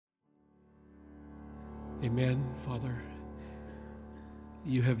Amen, Father.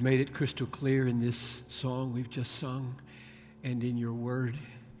 You have made it crystal clear in this song we've just sung and in your word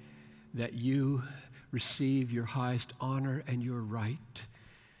that you receive your highest honor and your right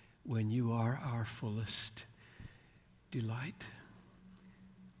when you are our fullest delight.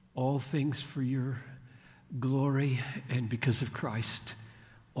 All things for your glory, and because of Christ,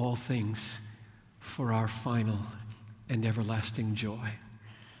 all things for our final and everlasting joy.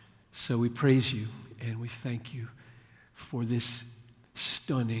 So we praise you and we thank you for this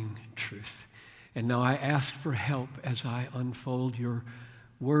stunning truth. And now I ask for help as I unfold your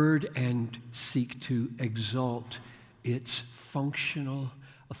word and seek to exalt its functional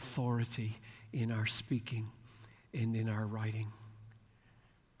authority in our speaking and in our writing.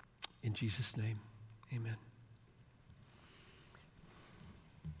 In Jesus' name, amen.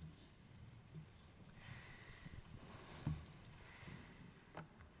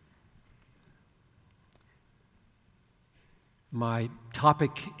 My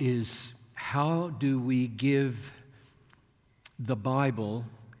topic is, how do we give the Bible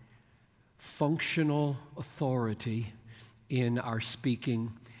functional authority in our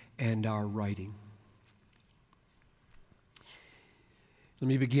speaking and our writing? Let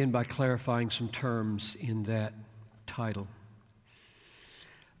me begin by clarifying some terms in that title.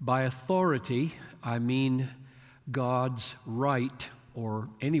 By authority, I mean God's right, or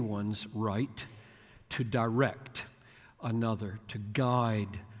anyone's right, to direct another, to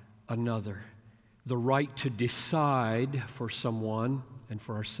guide another. The right to decide for someone and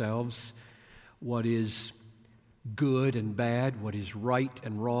for ourselves what is good and bad, what is right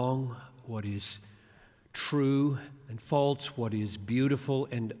and wrong, what is true and false, what is beautiful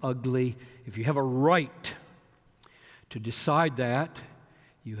and ugly. If you have a right to decide that,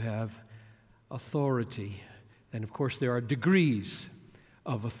 you have authority. And of course, there are degrees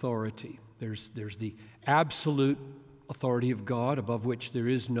of authority. There's the absolute authority of God, above which there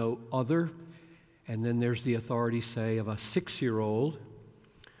is no other. And then there's the authority, say, of a 6-year-old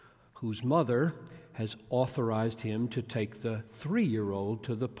whose mother has authorized him to take the 3-year-old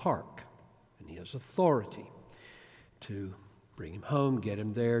to the park. And he has authority to bring him home, get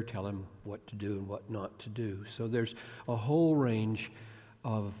him there, tell him what to do and what not to do. So there's a whole range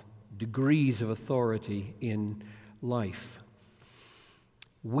of degrees of authority in life.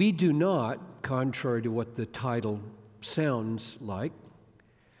 We do not, contrary to what the title sounds like,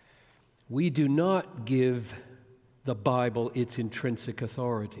 we do not give the Bible its intrinsic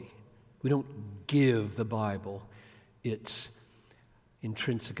authority. We don't give the Bible its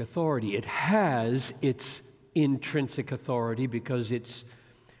intrinsic authority. It has its intrinsic authority because it's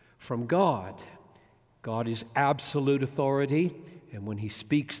from God. God is absolute authority, and when He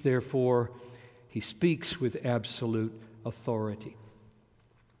speaks, therefore, He speaks with absolute authority.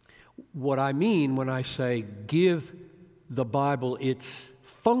 What I mean when I say give the Bible its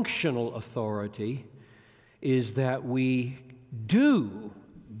functional authority is that we do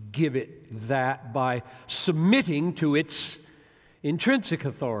give it that by submitting to its intrinsic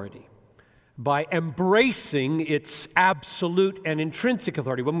authority, by embracing its absolute and intrinsic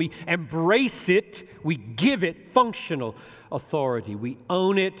authority. When we embrace it, we give it functional authority. We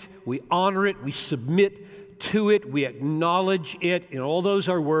own it, we honor it, we submit to it, we acknowledge it. And all those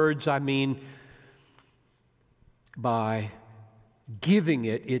are words I mean by giving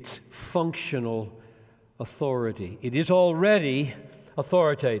it its functional authority. It is already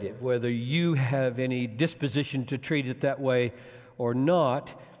authoritative, whether you have any disposition to treat it that way or not,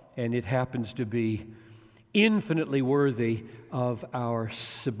 and it happens to be infinitely worthy of our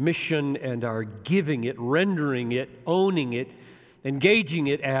submission and our giving it, rendering it, owning it, engaging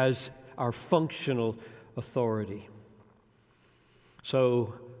it as our functional authority.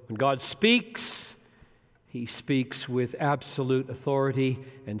 So when God speaks, He speaks with absolute authority,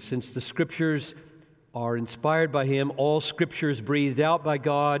 and since the Scriptures are inspired by Him, all Scripture is breathed out by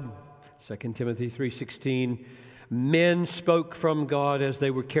God, 2 Timothy 3:16. Men spoke from God as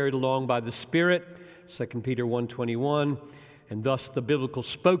they were carried along by the Spirit, 2 Peter 1:21. And thus the biblical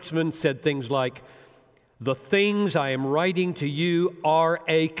spokesman said things like, "The things I am writing to you are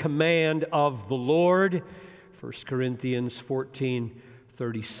a command of the Lord," 1 Corinthians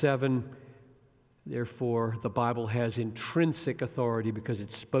 14:37. Therefore, the Bible has intrinsic authority because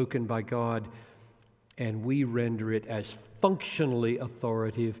it's spoken by God, and we render it as functionally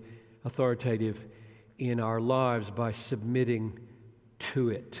authoritative in our lives by submitting to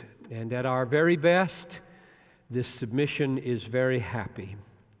it. And at our very best, this submission is very happy.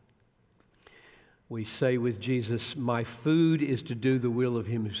 We say with Jesus, "My food is to do the will of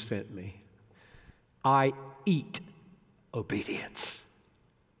Him who sent me." I eat obedience,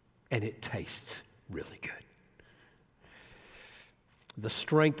 and it tastes really good. The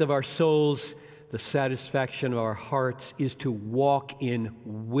strength of our souls, the satisfaction of our hearts is to walk in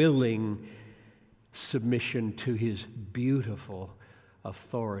willing submission to His beautiful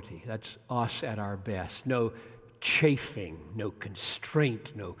authority. That's us at our best. No chafing, no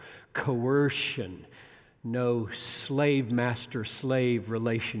constraint, no coercion, no slave-master-slave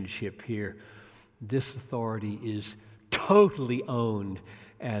relationship here. This authority is totally owned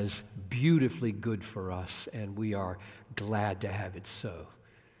as beautifully good for us, and we are glad to have it so.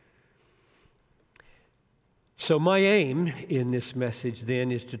 So my aim in this message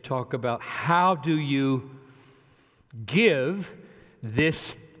then is to talk about how do you give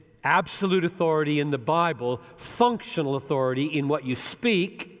this absolute authority in the Bible, functional authority in what you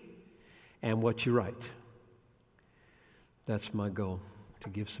speak and what you write. That's my goal, to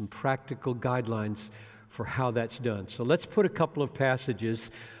give some practical guidelines for how that's done. So let's put a couple of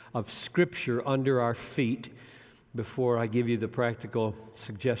passages of Scripture under our feet before I give you the practical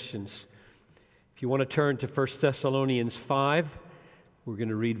suggestions. If you want to turn to 1 Thessalonians 5, we're going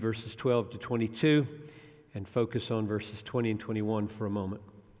to read verses 12 to 22 and focus on verses 20 and 21 for a moment.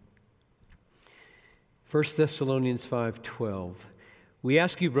 1 Thessalonians 5:12. We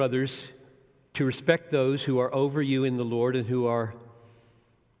ask you, brothers, to respect those who are over you in the Lord and who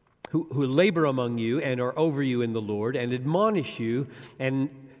labor among you and are over you in the Lord and admonish you, and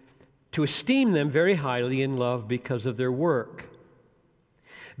to esteem them very highly in love because of their work.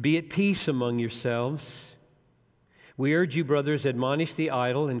 Be at peace among yourselves. We urge you, brothers, admonish the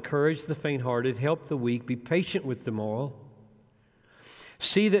idle, encourage the faint-hearted, help the weak, be patient with them all.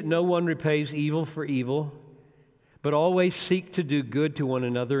 See that no one repays evil for evil, but always seek to do good to one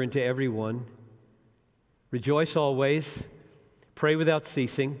another and to everyone. Rejoice always, pray without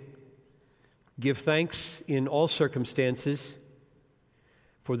ceasing, give thanks in all circumstances,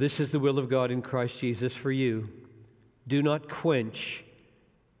 for this is the will of God in Christ Jesus for you. Do not quench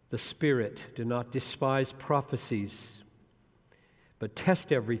the Spirit, do not despise prophecies, but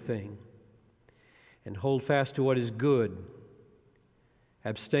test everything and hold fast to what is good.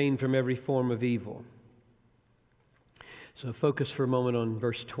 Abstain from every form of evil. So focus for a moment on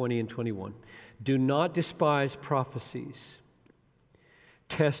verse 20 and 21. Do not despise prophecies.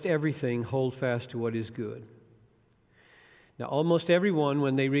 Test everything, hold fast to what is good. Now, almost everyone,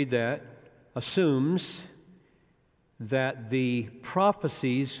 when they read that, assumes that the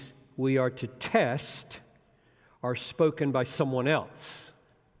prophecies we are to test are spoken by someone else,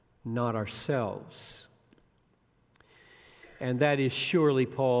 not ourselves. And that is surely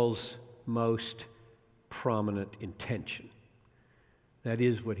Paul's most prominent intention. That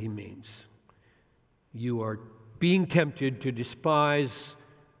is what he means. You are being tempted to despise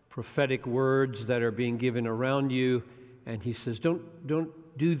prophetic words that are being given around you, and he says,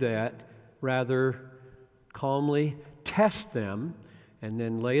 don't do that. Rather, calmly test them, and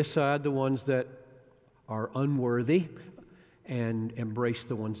then lay aside the ones that are unworthy and embrace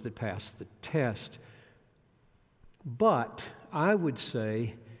the ones that pass the test. But I would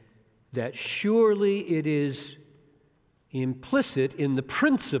say that surely it is implicit in the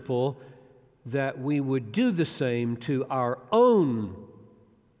principle that we would do the same to our own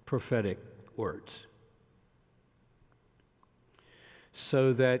prophetic words.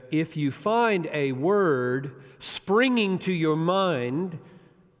 So that if you find a word springing to your mind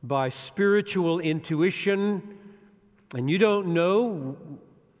by spiritual intuition, and you don't know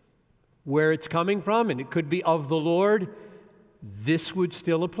where it's coming from, and it could be of the Lord, this would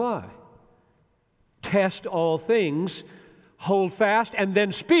still apply. Test all things, hold fast, and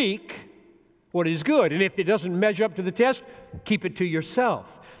then speak what is good. And if it doesn't measure up to the test, keep it to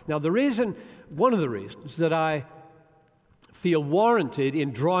yourself. Now, one of the reasons that I feel warranted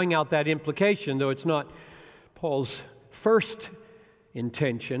in drawing out that implication, though it's not Paul's first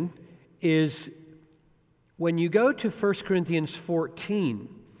intention, is when you go to 1 Corinthians 14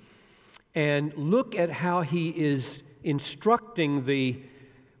 and look at how he is instructing the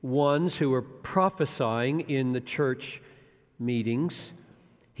ones who are prophesying in the church meetings,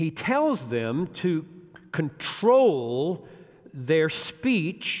 he tells them to control their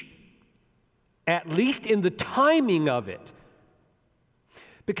speech, at least in the timing of it.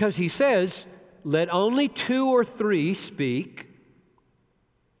 Because he says, let only 2 or 3 speak,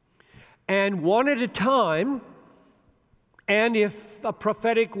 and one at a time, and if a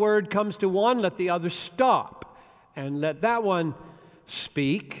prophetic word comes to one, let the other stop, and let that one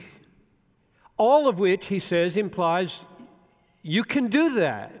speak. All of which, he says, implies you can do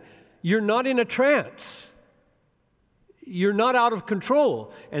that. You're not in a trance. You're not out of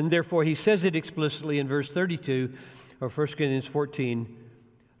control. And therefore, he says it explicitly in verse 32 of 1 Corinthians 14,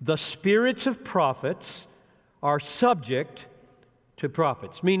 the spirits of prophets are subject to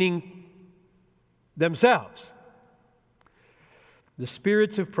prophets, meaning themselves. The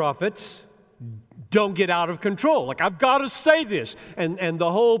spirits of prophets don't get out of control. Like, I've got to say this. And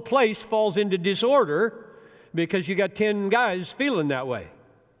the whole place falls into disorder because you got 10 guys feeling that way.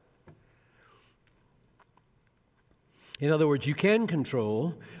 In other words, you can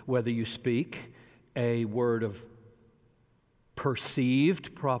control whether you speak a word of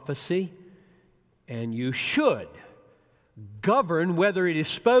perceived prophecy, and you should govern whether it is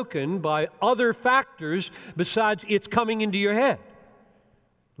spoken by other factors besides it's coming into your head.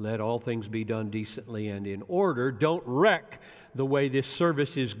 Let all things be done decently and in order. Don't wreck the way this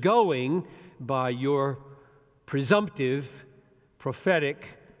service is going by your presumptive, prophetic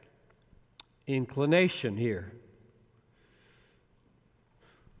inclination here.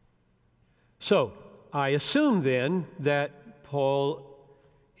 So, I assume then that Paul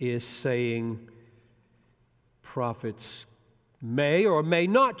is saying prophets may or may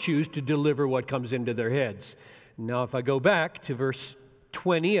not choose to deliver what comes into their heads. Now, if I go back to verse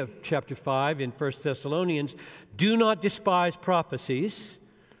 20 of chapter 5 in 1 Thessalonians, do not despise prophecies,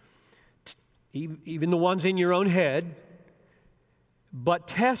 even the ones in your own head, but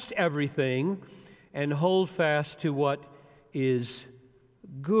test everything and hold fast to what is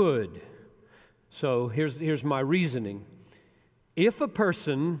good. So here's my reasoning. If a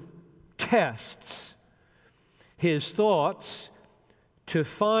person tests his thoughts to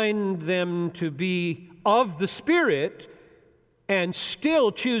find them to be of the Spirit and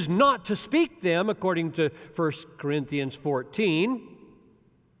still choose not to speak them, according to 1 Corinthians 14,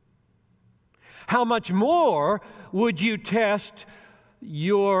 how much more would you test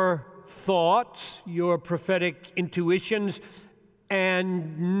your thoughts, your prophetic intuitions,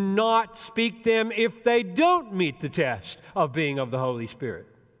 and not speak them if they don't meet the test of being of the Holy Spirit?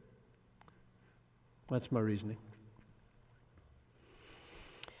 That's my reasoning.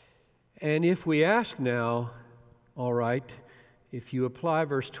 And if we ask now, all right, if you apply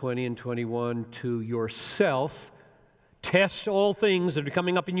verse 20 and 21 to yourself, test all things that are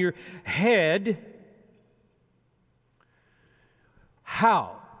coming up in your head,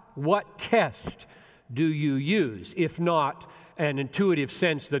 how? What test do you use, if not an intuitive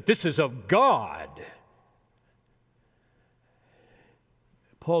sense that this is of God?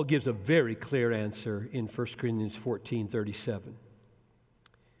 Paul gives a very clear answer in 1 Corinthians 14:37.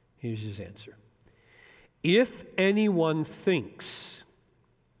 Here's his answer. If anyone thinks,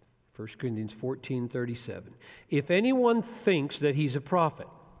 1 Corinthians 14:37, if anyone thinks that he's a prophet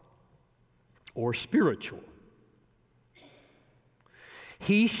or spiritual,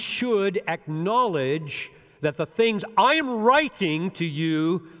 he should acknowledge that the things I am writing to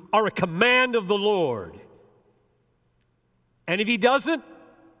you are a command of the Lord. And if he doesn't,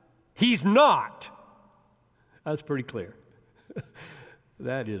 he's not. That's pretty clear.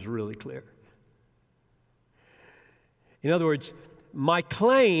 That is really clear. In other words, my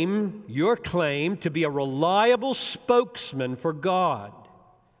claim, your claim to be a reliable spokesman for God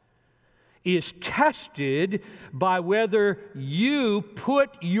is tested by whether you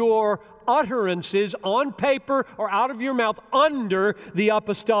put your utterances on paper or out of your mouth under the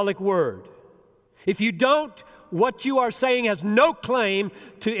apostolic word. If you don't, what you are saying has no claim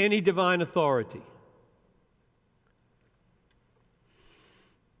to any divine authority.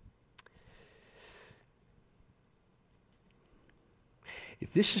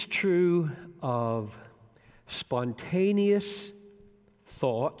 If this is true of spontaneous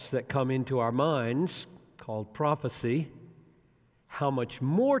thoughts that come into our minds, called prophecy, how much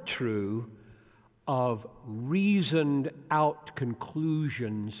more true of reasoned out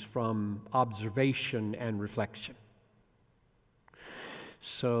conclusions from observation and reflection.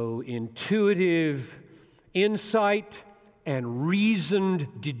 So intuitive insight and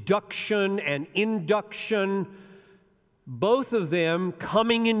reasoned deduction and induction, both of them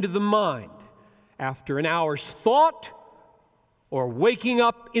coming into the mind after an hour's thought or waking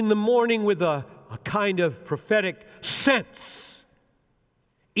up in the morning with a kind of prophetic sense.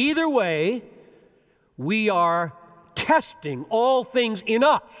 Either way, we are testing all things in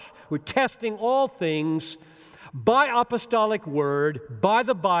us. We're testing all things by apostolic word, by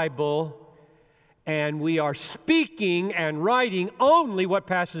the Bible, and we are speaking and writing only what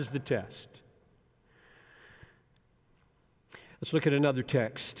passes the test. Let's look at another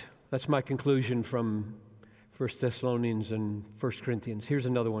text. That's my conclusion from 1 Thessalonians and 1 Corinthians. Here's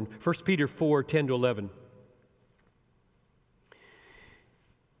another one. 1 Peter 4:10-11.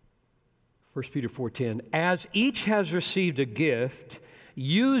 1 Peter 4:10. As each has received a gift,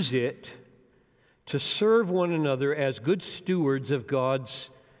 use it to serve one another as good stewards of God's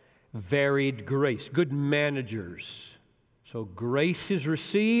varied grace, good managers. So grace is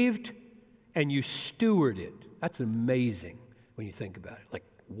received and you steward it. That's amazing when you think about it. Like,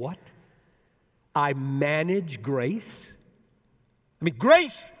 what? I manage grace? I mean,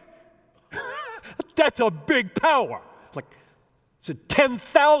 grace, that's a big power. Like, it's a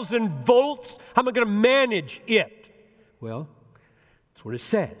 10,000 volts. How am I going to manage it? Well, that's what it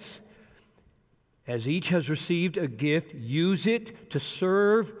says. As each has received a gift, use it to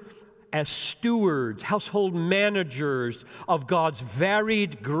serve as stewards, household managers of God's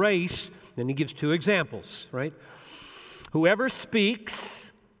varied grace. Then he gives two examples, right? Whoever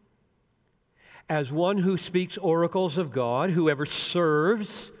speaks as one who speaks oracles of God, whoever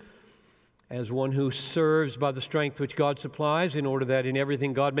serves as one who serves by the strength which God supplies, in order that in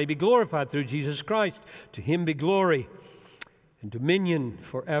everything God may be glorified through Jesus Christ. To him be glory and dominion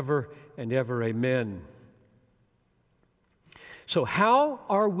forever and ever. Amen. So how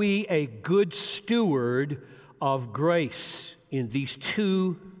are we a good steward of grace in these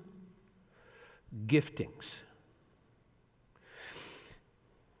two giftings?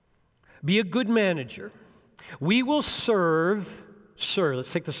 Be a good manager. We will serve,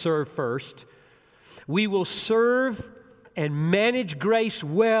 let's take the serve first. We will serve and manage grace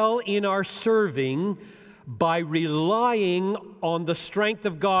well in our serving by relying on the strength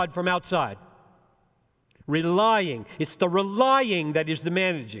of God from outside. Relying. It's the relying that is the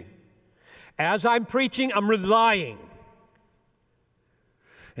managing. As I'm preaching, I'm relying.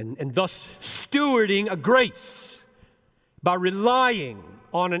 And thus stewarding a grace by relying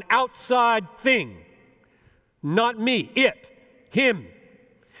on an outside thing. Not me, it, him.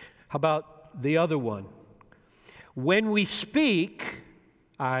 How about the other one? When we speak,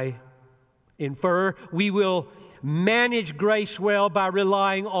 I infer, we will manage grace well by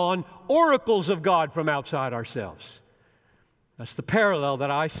relying on oracles of God from outside ourselves. That's the parallel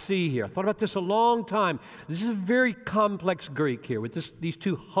that I see here. I thought about this a long time. This is a very complex Greek here with these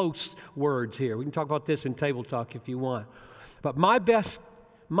two host words here. We can talk about this in table talk if you want. But my best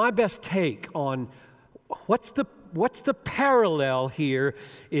take on what's the parallel here?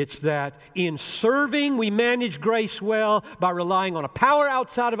 It's that in serving, we manage grace well by relying on a power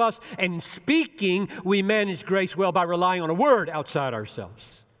outside of us, and in speaking, we manage grace well by relying on a word outside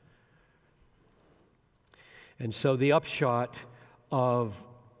ourselves. And so the upshot of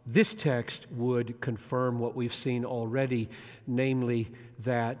this text would confirm what we've seen already, namely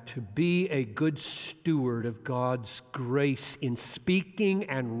that to be a good steward of God's grace in speaking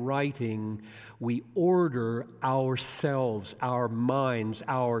and writing, we order ourselves, our minds,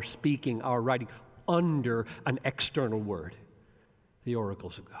 our speaking, our writing under an external word, the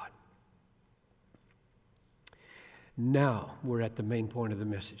oracles of God. Now we're at the main point of the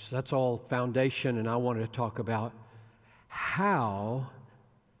message. So that's all foundation, and I wanted to talk about how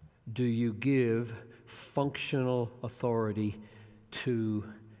do you give functional authority to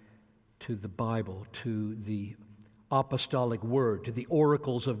the Bible, to the apostolic word, to the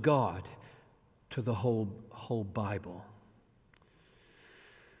oracles of God, to the whole Bible?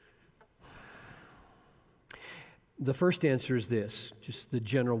 The first answer is this, just the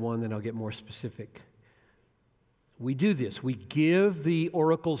general one, then I'll get more specific. We do this. We give the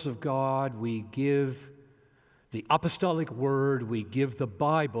oracles of God, we give the apostolic word, we give the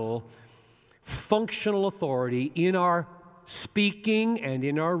Bible functional authority in our speaking and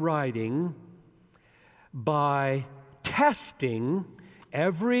in our writing by testing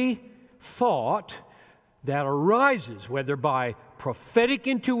every thought that arises, whether by prophetic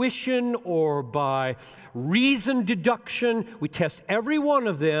intuition or by reasoned deduction. We test every one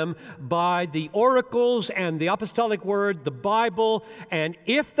of them by the oracles and the apostolic word, the Bible, and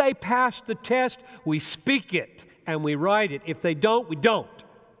if they pass the test, we speak it and we write it. If they don't, we don't.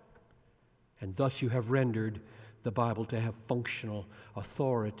 And thus you have rendered the Bible to have functional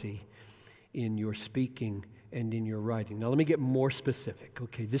authority in your speaking and in your writing. Now let me get more specific.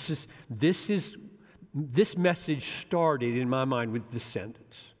 Okay, this message started in my mind with this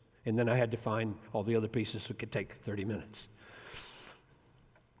sentence, and then I had to find all the other pieces, so it could take 30 minutes.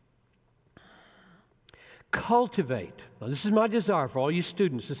 Cultivate. Now, this is my desire for all you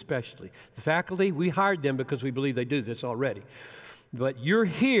students especially. The faculty, we hired them because we believe they do this already. But you're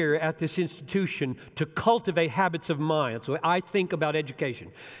here at this institution to cultivate habits of mind. That's the way I think about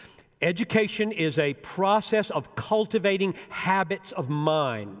education. Education is a process of cultivating habits of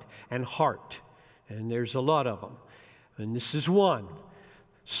mind and heart. And there's a lot of them. And this is one.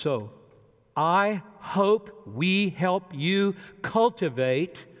 So I hope we help you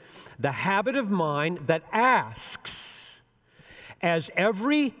cultivate the habit of mind that asks, as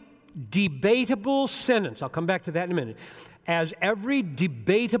every debatable sentence, I'll come back to that in a minute, as every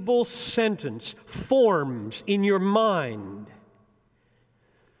debatable sentence forms in your mind,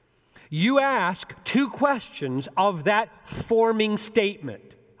 you ask two questions of that forming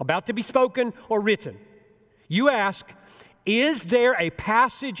statement, about to be spoken or written. You ask, is there a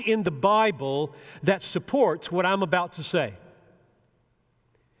passage in the Bible that supports what I'm about to say?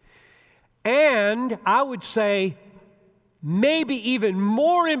 And I would say, maybe even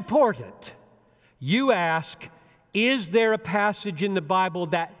more important, you ask, is there a passage in the Bible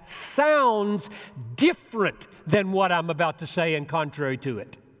that sounds different than what I'm about to say and contrary to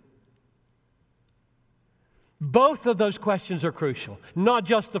it? Both of those questions are crucial, not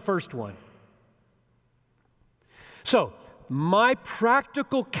just the first one. So, my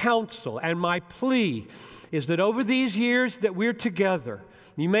practical counsel and my plea is that over these years that we're together,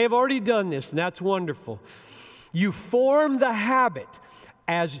 you may have already done this, and that's wonderful. You form the habit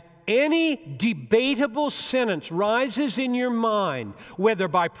as any debatable sentence rises in your mind, whether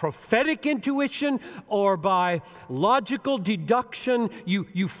by prophetic intuition or by logical deduction,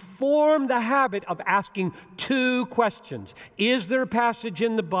 you form the habit of asking two questions. Is there a passage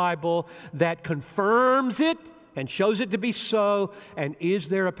in the Bible that confirms it and shows it to be so? And is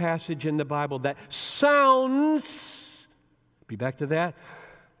there a passage in the Bible that sounds, be back to that,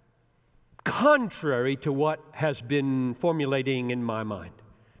 contrary to what has been formulating in my mind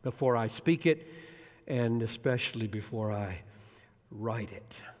before I speak it, and especially before I write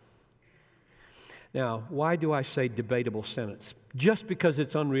it? Now, why do I say debatable sentence? Just because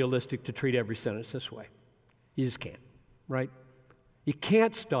it's unrealistic to treat every sentence this way. You just can't, right? You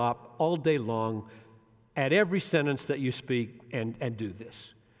can't stop all day long at every sentence that you speak and do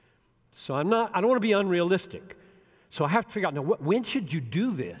this. So I don't want to be unrealistic. So I have to figure out, now, when should you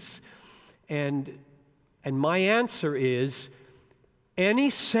do this? And my answer is, any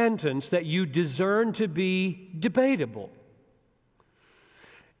sentence that you discern to be debatable.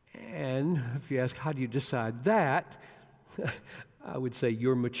 And if you ask, how do you decide that? I would say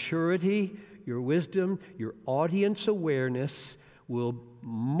your maturity, your wisdom, your audience awareness will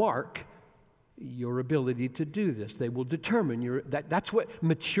mark your ability to do this. They will determine that's what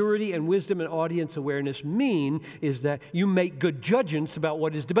maturity and wisdom and audience awareness mean, is that you make good judgments about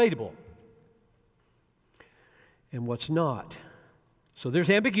what is debatable and what's not. So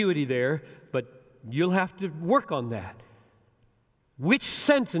there's ambiguity there, but you'll have to work on that. Which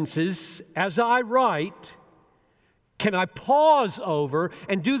sentences, as I write, can I pause over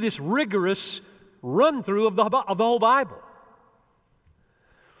and do this rigorous run-through of the whole Bible?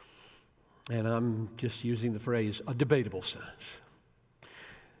 And I'm just using the phrase, a debatable sentence.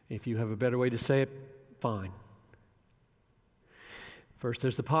 If you have a better way to say it, fine. First,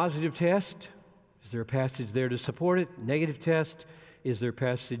 there's the positive test. Is there a passage there to support it? Negative test. Is there a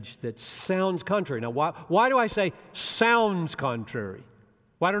passage that sounds contrary? Now, why do I say sounds contrary?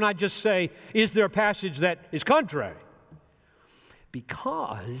 Why don't I just say, is there a passage that is contrary?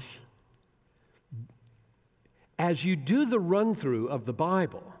 Because as you do the run-through of the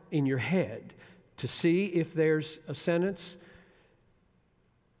Bible in your head to see if there's a sentence,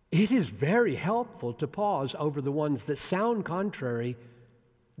 it is very helpful to pause over the ones that sound contrary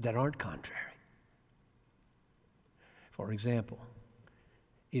that aren't contrary. For example,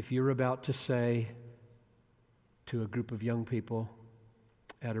 if you're about to say to a group of young people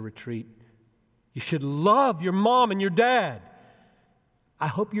at a retreat, you should love your mom and your dad, I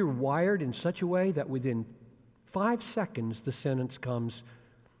hope you're wired in such a way that within 5 seconds the sentence comes,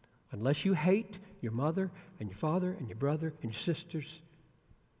 unless you hate your mother and your father and your brother and your sisters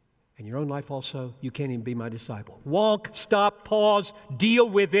and your own life also, you can't even be my disciple. Wonk, stop, pause, deal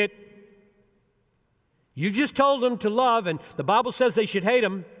with it. You just told them to love, and the Bible says they should hate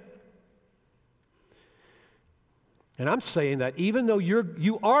them. And I'm saying that even though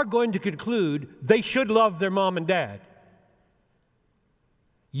you are going to conclude they should love their mom and dad,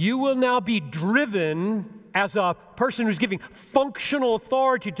 you will now be driven as a person who's giving functional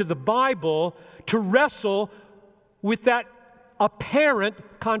authority to the Bible to wrestle with that apparent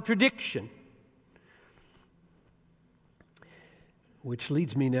contradiction. Which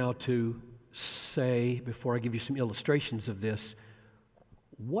leads me now to say, before I give you some illustrations of this,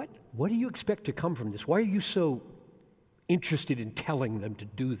 what do you expect to come from this? Why are you so interested in telling them to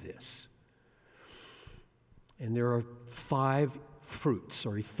do this? And there are 5 fruits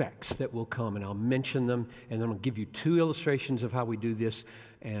or effects that will come, and I'll mention them, and then I'll give you 2 illustrations of how we do this,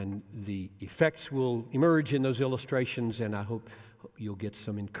 and the effects will emerge in those illustrations, and I hope you'll get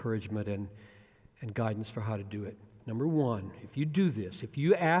some encouragement and guidance for how to do it. Number 1, if you do this, if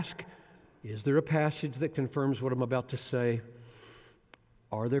you ask, is there a passage that confirms what I'm about to say?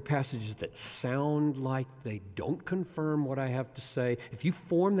 Are there passages that sound like they don't confirm what I have to say? If you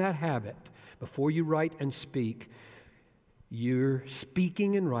form that habit before you write and speak, your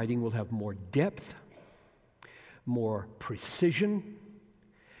speaking and writing will have more depth, more precision,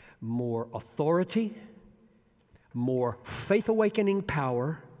 more authority, more faith-awakening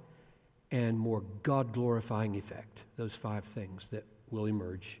power, and more God-glorifying effect. Those 5 things that will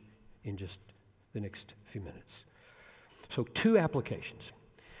emerge in just the next few minutes. So 2 applications.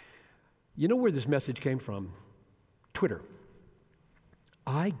 You know where this message came from? Twitter.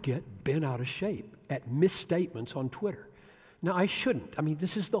 I get bent out of shape at misstatements on Twitter. Now, I shouldn't. I mean,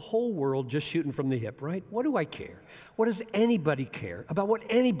 this is the whole world just shooting from the hip, right? What do I care? What does anybody care about what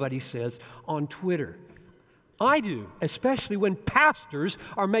anybody says on Twitter? I do, especially when pastors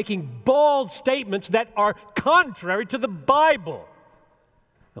are making bold statements that are contrary to the Bible.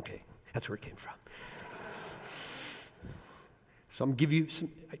 Okay, that's where it came from. So I'm going to give you some,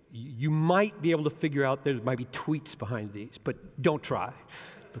 you might be able to figure out there might be tweets behind these, but don't try,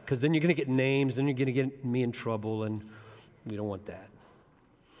 because then you're going to get names, then you're going to get me in trouble, and we don't want that.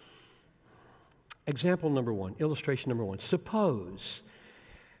 Example number 1, illustration number 1. Suppose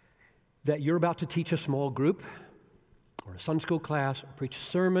that you're about to teach a small group, or a Sunday school class, or preach a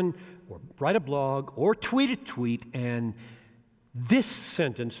sermon, or write a blog, or tweet a tweet, and this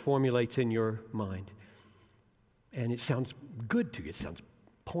sentence formulates in your mind. And it sounds good to you. It sounds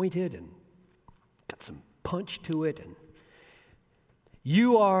pointed and got some punch to it. And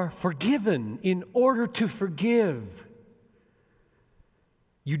you are forgiven in order to forgive.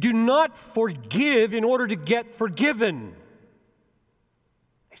 You do not forgive in order to get forgiven.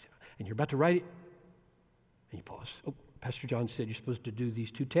 And you're about to write it, and you pause. Oh, Pastor John said you're supposed to do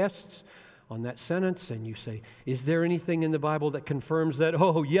these 2 tests on that sentence, and you say, is there anything in the Bible that confirms that?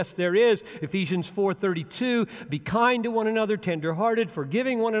 Oh, yes, there is. Ephesians 4:32, be kind to one another, tenderhearted,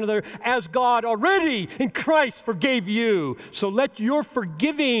 forgiving one another, as God already in Christ forgave you. So let your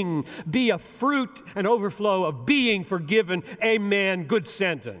forgiving be a fruit and overflow of being forgiven. Amen. Good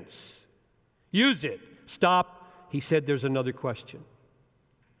sentence. Use it. Stop. He said there's another question.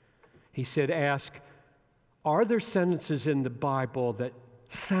 He said, ask, are there sentences in the Bible that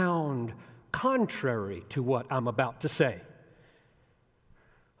sound contrary to what I'm about to say?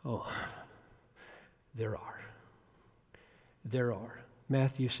 Oh, there are. There are.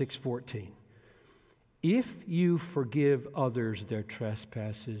 Matthew 6:14. If you forgive others their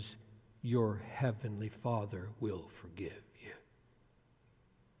trespasses, your heavenly Father will forgive you.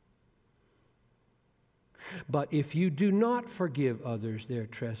 But if you do not forgive others their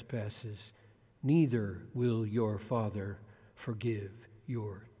trespasses, neither will your Father forgive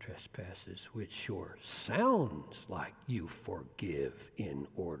your trespasses, which sure sounds like you forgive in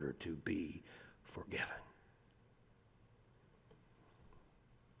order to be forgiven.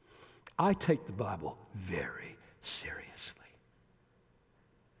 I take the Bible very seriously.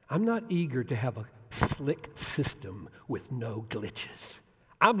 I'm not eager to have a slick system with no glitches.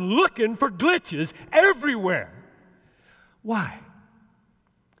 I'm looking for glitches everywhere. Why?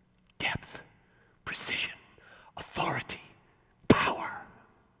 Depth, precision, authority, power.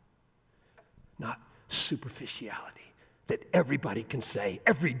 Not superficiality that everybody can say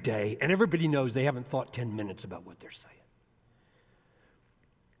every day, and everybody knows they haven't thought 10 minutes about what they're saying.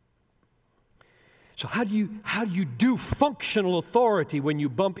 So how do you do functional authority when you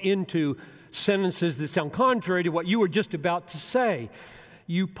bump into sentences that sound contrary to what you were just about to say?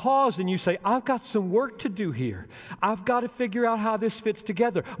 You pause and you say, I've got some work to do here. I've got to figure out how this fits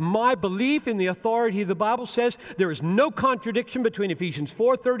together. My belief in the authority of the Bible says there is no contradiction between Ephesians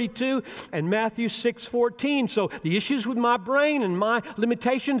 4:32 and Matthew 6:14. So the issues with my brain and my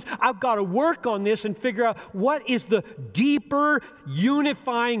limitations, I've got to work on this and figure out what is the deeper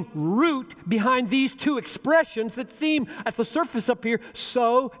unifying root behind these 2 expressions that seem at the surface up here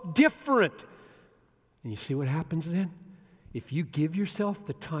so different. And you see what happens then? If you give yourself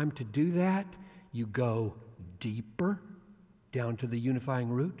the time to do that, you go deeper down to the unifying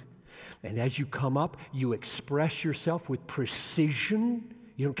root. And as you come up, you express yourself with precision.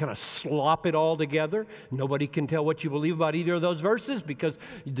 You don't kind of slop it all together. Nobody can tell what you believe about either of those verses because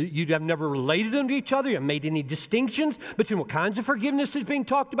you have never related them to each other. You haven't made any distinctions between what kinds of forgiveness is being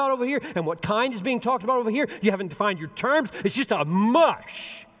talked about over here and what kind is being talked about over here. You haven't defined your terms. It's just a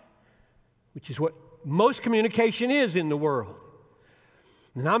mush, which is what most communication is in the world.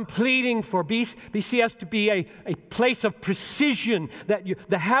 And I'm pleading for BCS to be a place of precision, that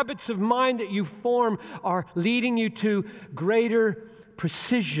the habits of mind that you form are leading you to greater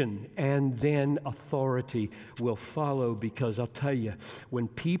precision, and then authority will follow. Because I'll tell you, when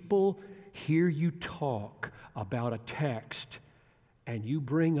people hear you talk about a text and you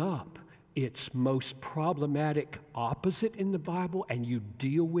bring up its most problematic opposite in the Bible, and you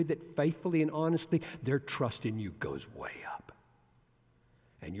deal with it faithfully and honestly, their trust in you goes way up.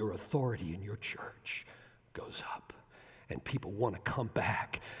 And your authority in your church goes up. And people want to come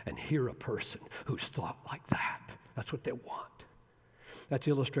back and hear a person who's thought like that. That's what they want. That's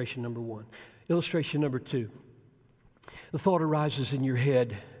illustration number one. Illustration number two. The thought arises in your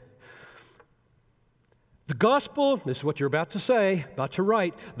head. The gospel, this is what you're about to say, about to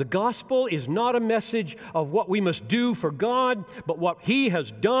write, the gospel is not a message of what we must do for God, but what He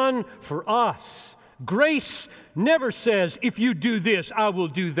has done for us. Grace never says, if you do this, I will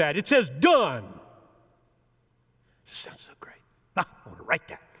do that. It says, done. This sounds so great. I want to write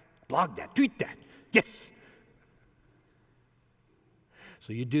that, blog that, tweet that. Yes.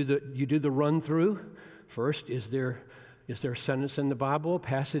 So you do the run through. First, is there a sentence in the Bible, a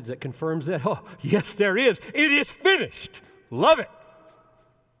passage that confirms that? Oh, yes, there is. It is finished. Love it.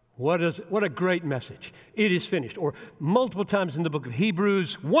 What a great message. It is finished. Or multiple times in the book of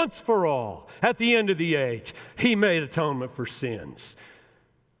Hebrews, once for all, at the end of the age, He made atonement for sins.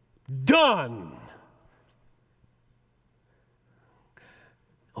 Done.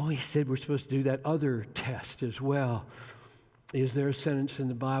 Oh, He said we're supposed to do that other test as well. Is there a sentence in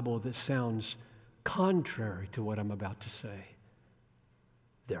the Bible that sounds contrary to what I'm about to say?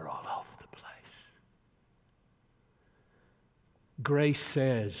 They're all over the place. Grace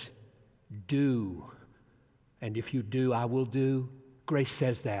says, do. And if you do, I will do. Grace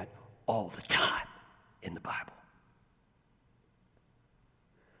says that all the time in the Bible.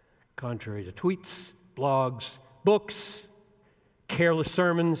 Contrary to tweets, blogs, books, careless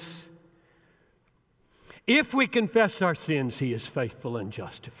sermons. If we confess our sins, He is faithful and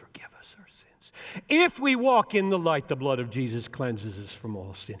just to forgive us our sins. If we walk in the light, the blood of Jesus cleanses us from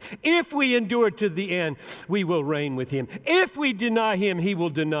all sin. If we endure to the end, we will reign with Him. If we deny Him, He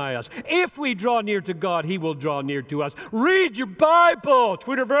will deny us. If we draw near to God, He will draw near to us. Read your Bible,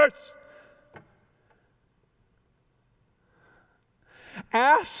 Twitterverse.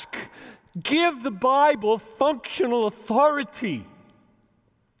 Ask, give the Bible functional authority.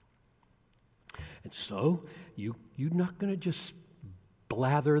 And so, you're not going to just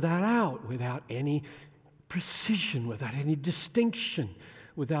blather that out without any precision, without any distinction,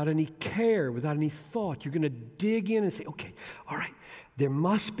 without any care, without any thought. You're going to dig in and say, okay, all right, there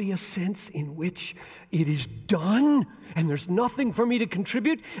must be a sense in which it is done and there's nothing for me to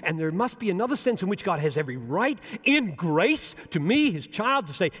contribute, and there must be another sense in which God has every right in grace to me, His child,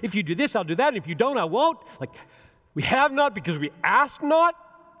 to say, if you do this, I'll do that, and if you don't, I won't. Like, we have not because we ask not.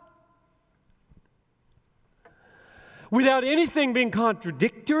 Without anything being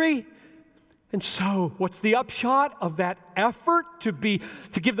contradictory. And so, what's the upshot of that effort to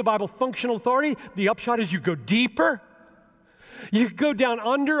give the Bible functional authority? The upshot is you go deeper. You go down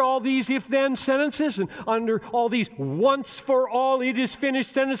under all these if-then sentences and under all these once for all, it is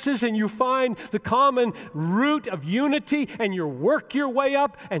finished sentences, and you find the common root of unity, and you work your way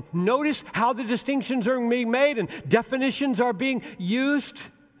up, and notice how the distinctions are being made and definitions are being used.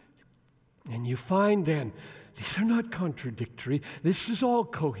 And you find then, these are not contradictory. This is all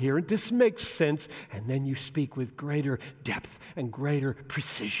coherent. This makes sense. And then you speak with greater depth and greater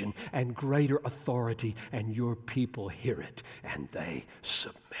precision and greater authority, and your people hear it and they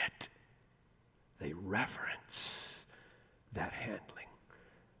submit. They reverence that handling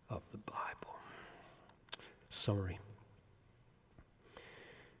of the Bible. Summary.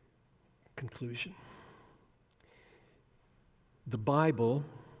 Conclusion. The Bible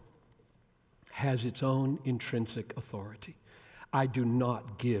has its own intrinsic authority. I do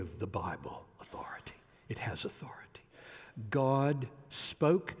not give the Bible authority. It has authority. God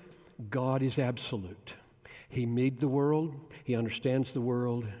spoke. God is absolute. He made the world. He understands the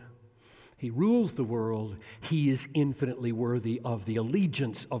world. He rules the world. He is infinitely worthy of the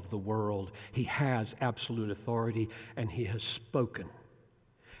allegiance of the world. He has absolute authority, and He has spoken.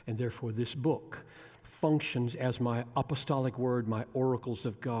 And therefore, this book functions as my apostolic word, my oracles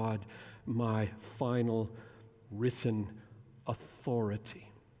of God, my final written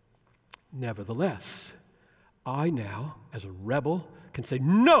authority. Nevertheless, I now, as a rebel, can say,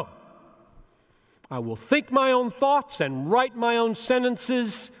 no, I will think my own thoughts and write my own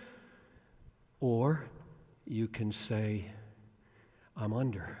sentences. Or you can say, I'm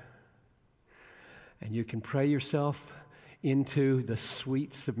under. And you can pray yourself into the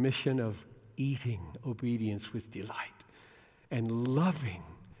sweet submission of eating obedience with delight and loving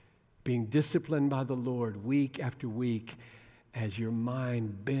being disciplined by the Lord week after week as your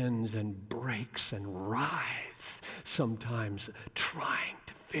mind bends and breaks and writhes, sometimes trying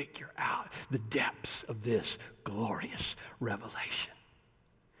to figure out the depths of this glorious revelation.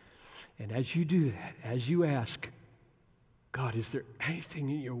 And as you do that, as you ask, God, is there anything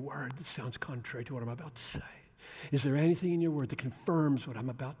in your word that sounds contrary to what I'm about to say? Is there anything in your word that confirms what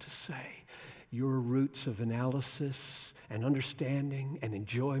I'm about to say? Your roots of analysis and understanding and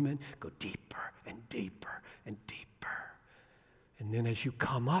enjoyment go deeper and deeper and deeper. And then as you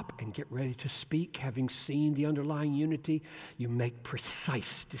come up and get ready to speak, having seen the underlying unity, you make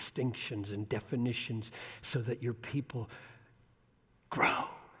precise distinctions and definitions so that your people grow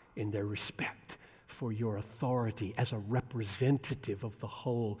in their respect for your authority as a representative of the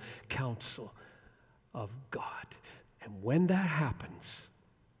whole counsel of God. And when that happens,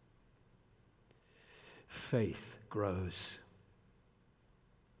 faith grows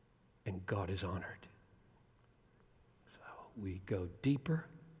and God is honored. So we go deeper,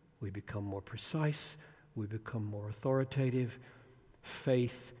 we become more precise, we become more authoritative.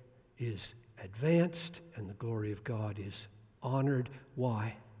 Faith is advanced and the glory of God is honored.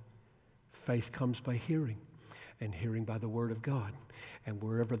 Why? Faith comes by hearing, and hearing by the Word of God. And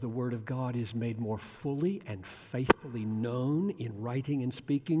wherever the Word of God is made more fully and faithfully known in writing and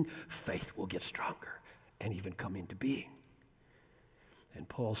speaking, faith will get stronger and even come into being. And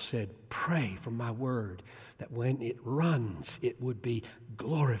Paul said, pray for my word, that when it runs, it would be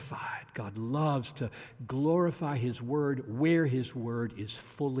glorified. God loves to glorify his word where his word is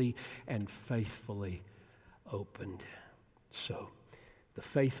fully and faithfully opened. So, the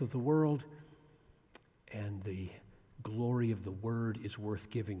faith of the world and the glory of the word is worth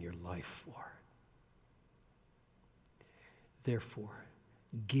giving your life for. Therefore,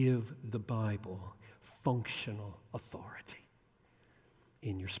 give the Bible functional authority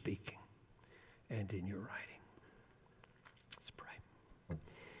in your speaking and in your writing. Let's pray.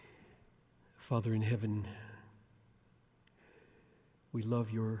 Father in heaven, we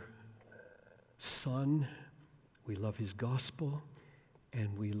love your Son, we love his gospel,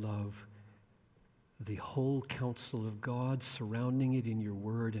 and we love the whole counsel of God, surrounding it in your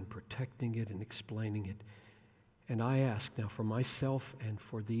word and protecting it and explaining it. And I ask now for myself and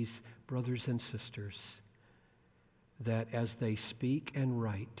for these brothers and sisters that as they speak and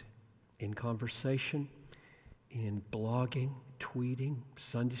write in conversation, in blogging, tweeting,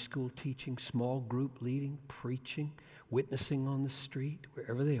 Sunday school teaching, small group leading, preaching, witnessing on the street,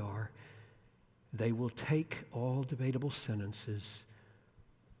 wherever they are, they will take all debatable sentences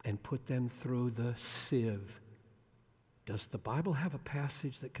and put them through the sieve. Does the Bible have a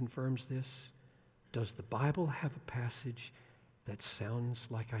passage that confirms this? Does the Bible have a passage that sounds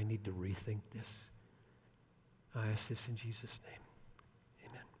like I need to rethink this? I ask this in Jesus' name.